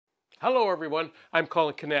Hello everyone, I'm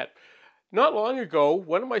Colin Kinnett. Not long ago,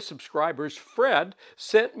 one of my subscribers, Fred,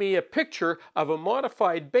 sent me a picture of a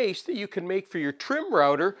modified base that you can make for your trim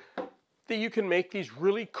router, that you can make these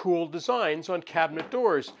really cool designs on cabinet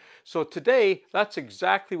doors. So today, that's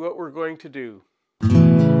exactly what we're going to do.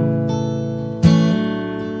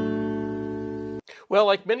 Well,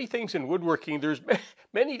 like many things in woodworking, there's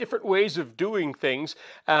many different ways of doing things,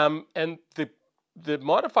 and the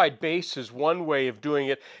modified base is one way of doing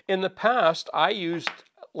it. In the past, I used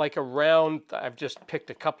like a round, I've just picked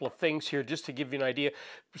a couple of things here just to give you an idea,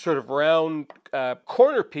 sort of round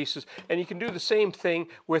corner pieces, and you can do the same thing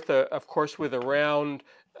with of course, with a round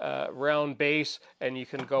base, and you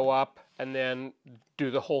can go up and then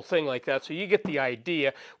do the whole thing like that. So you get the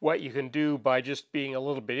idea what you can do by just being a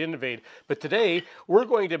little bit innovative. But today we're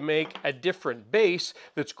going to make a different base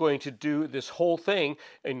that's going to do this whole thing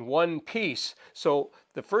in one piece. So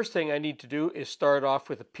the first thing I need to do is start off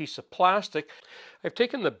with a piece of plastic. I've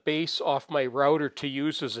taken the base off my router to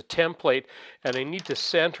use as a template, and I need to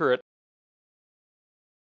center it.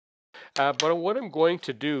 But what I'm going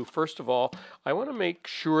to do, first of all, I want to make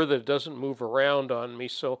sure that it doesn't move around on me.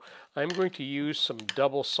 So I'm going to use some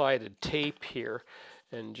double-sided tape here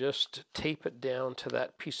and just tape it down to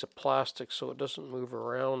that piece of plastic so it doesn't move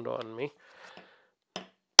around on me.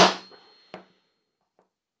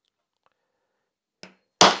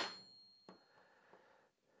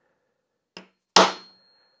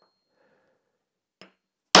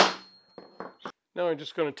 Now I'm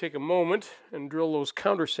just going to take a moment and drill those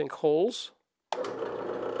countersink holes.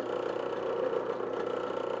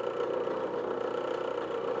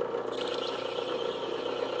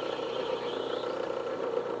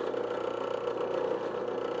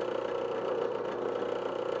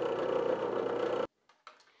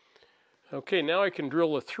 Okay, now I can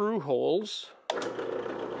drill the through holes.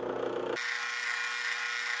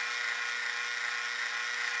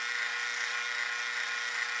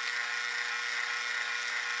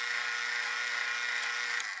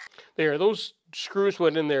 There, those screws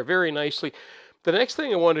went in there very nicely. The next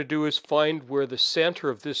thing I want to do is find where the center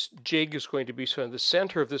of this jig is going to be. So in the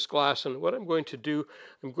center of this glass, and what I'm going to do,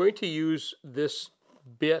 I'm going to use this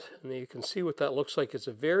bit, and you can see what that looks like. It's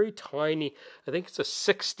a very tiny, I think it's a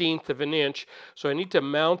 1/16 of an inch. So I need to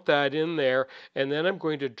mount that in there, and then I'm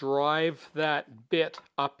going to drive that bit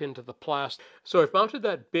up into the plastic. So I've mounted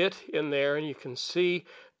that bit in there, and you can see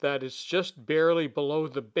that it's just barely below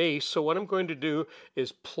the base. So what I'm going to do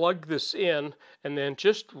is plug this in and then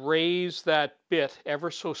just raise that bit ever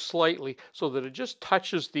so slightly so that it just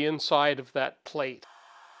touches the inside of that plate.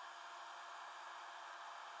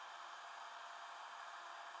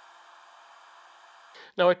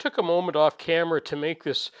 Now I took a moment off camera to make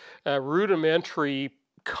this rudimentary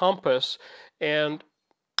compass, and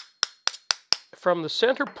from the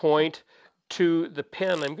center point to the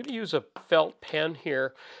pen, I'm going to use a felt pen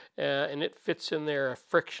here, and it fits in there, a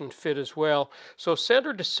friction fit as well. So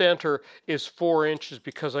center to center is 4 inches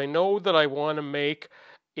because I know that I want to make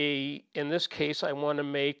in this case, I want to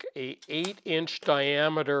make a 8-inch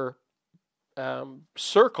diameter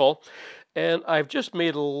circle, and I've just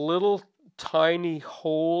made a little tiny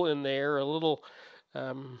hole in there, a little,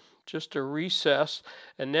 just a recess,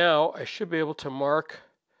 and now I should be able to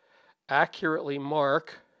accurately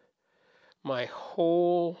mark my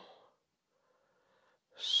whole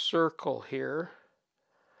circle here.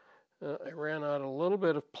 I ran out a little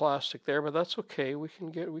bit of plastic there, but that's okay. We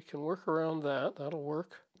can work around that. That'll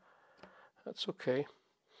work. That's okay.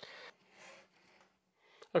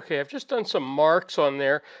 Okay, I've just done some marks on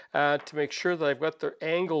there to make sure that I've got the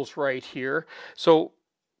angles right here. So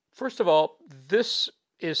first of all, this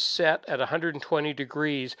is set at 120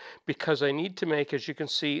 degrees because I need to make, as you can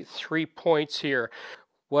see, 3 points here.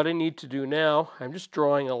 What I need to do now, I'm just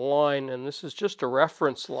drawing a line, and this is just a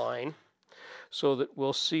reference line so that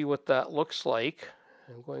we'll see what that looks like.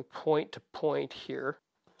 I'm going point to point here.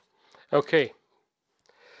 Okay.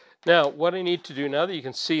 Now, what I need to do, now that you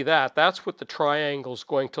can see that, that's what the triangle is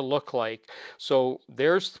going to look like. So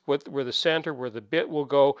there's where the center, where the bit will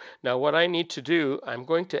go. Now, what I need to do, I'm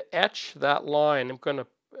going to etch that line. I'm going to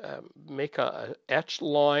make a etched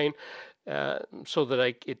line so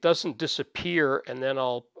that it doesn't disappear, and then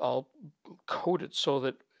I'll coat it so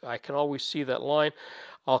that I can always see that line.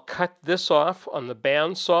 I'll cut this off on the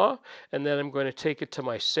bandsaw, and then I'm going to take it to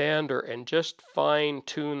my sander and just fine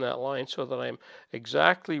tune that line so that I'm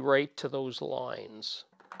exactly right to those lines.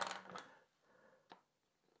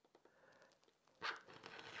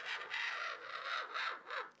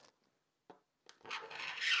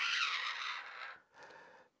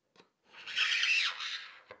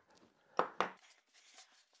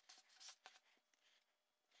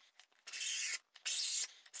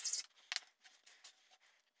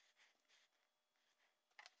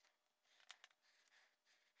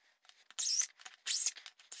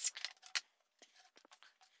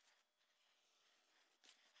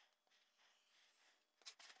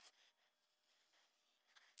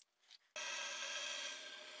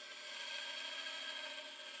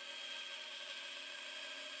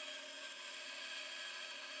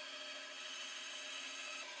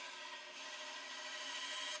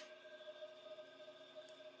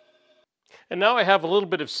 And now I have a little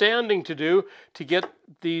bit of sanding to do to get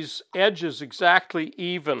these edges exactly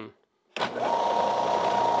even.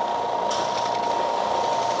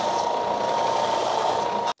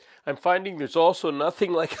 I'm finding there's also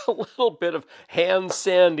nothing like a little bit of hand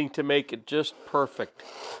sanding to make it just perfect.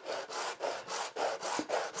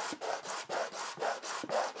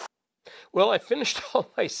 Well, I finished all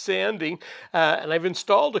my sanding and I've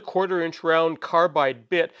installed a 1/4 inch round carbide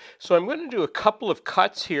bit. So I'm going to do a couple of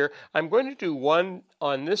cuts here. I'm going to do one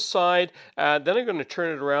on this side, then I'm going to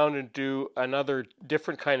turn it around and do another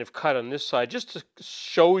different kind of cut on this side, just to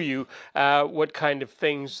show you what kind of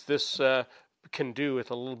things this can do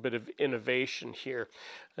with a little bit of innovation here.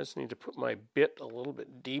 I just need to put my bit a little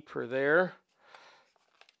bit deeper there.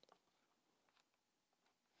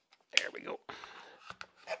 There we go.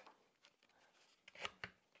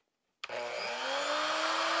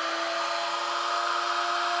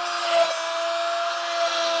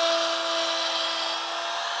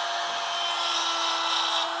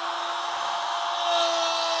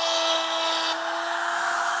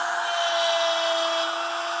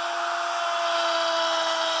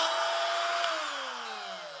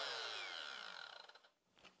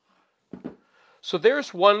 So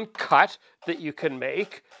there's one cut that you can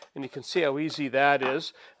make, and you can see how easy that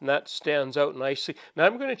is, and that stands out nicely. Now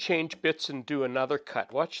I'm going to change bits and do another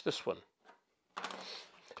cut. Watch this one.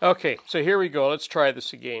 Okay, so here we go. Let's try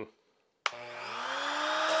this again.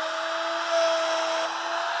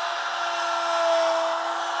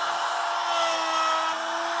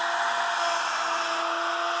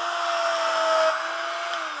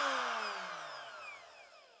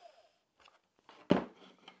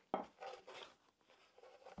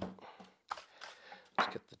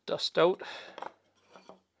 Let's get the dust out.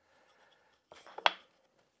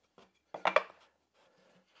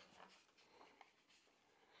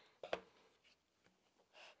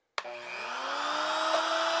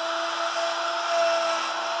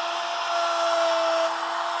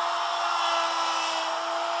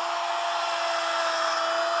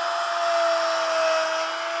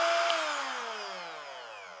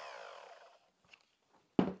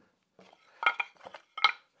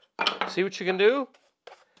 See what you can do?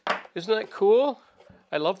 Isn't that cool?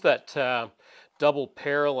 I love that double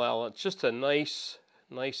parallel. It's just a nice,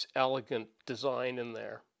 elegant design in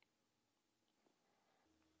there.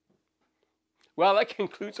 Well, that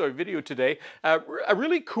concludes our video today. A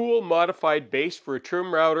really cool modified base for a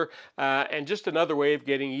trim router and just another way of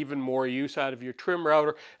getting even more use out of your trim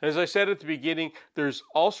router. And as I said at the beginning, there's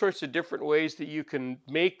all sorts of different ways that you can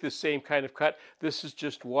make the same kind of cut. This is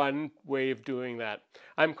just one way of doing that.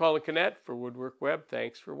 I'm Colin Canet for WoodWorkWeb.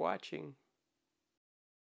 Thanks for watching.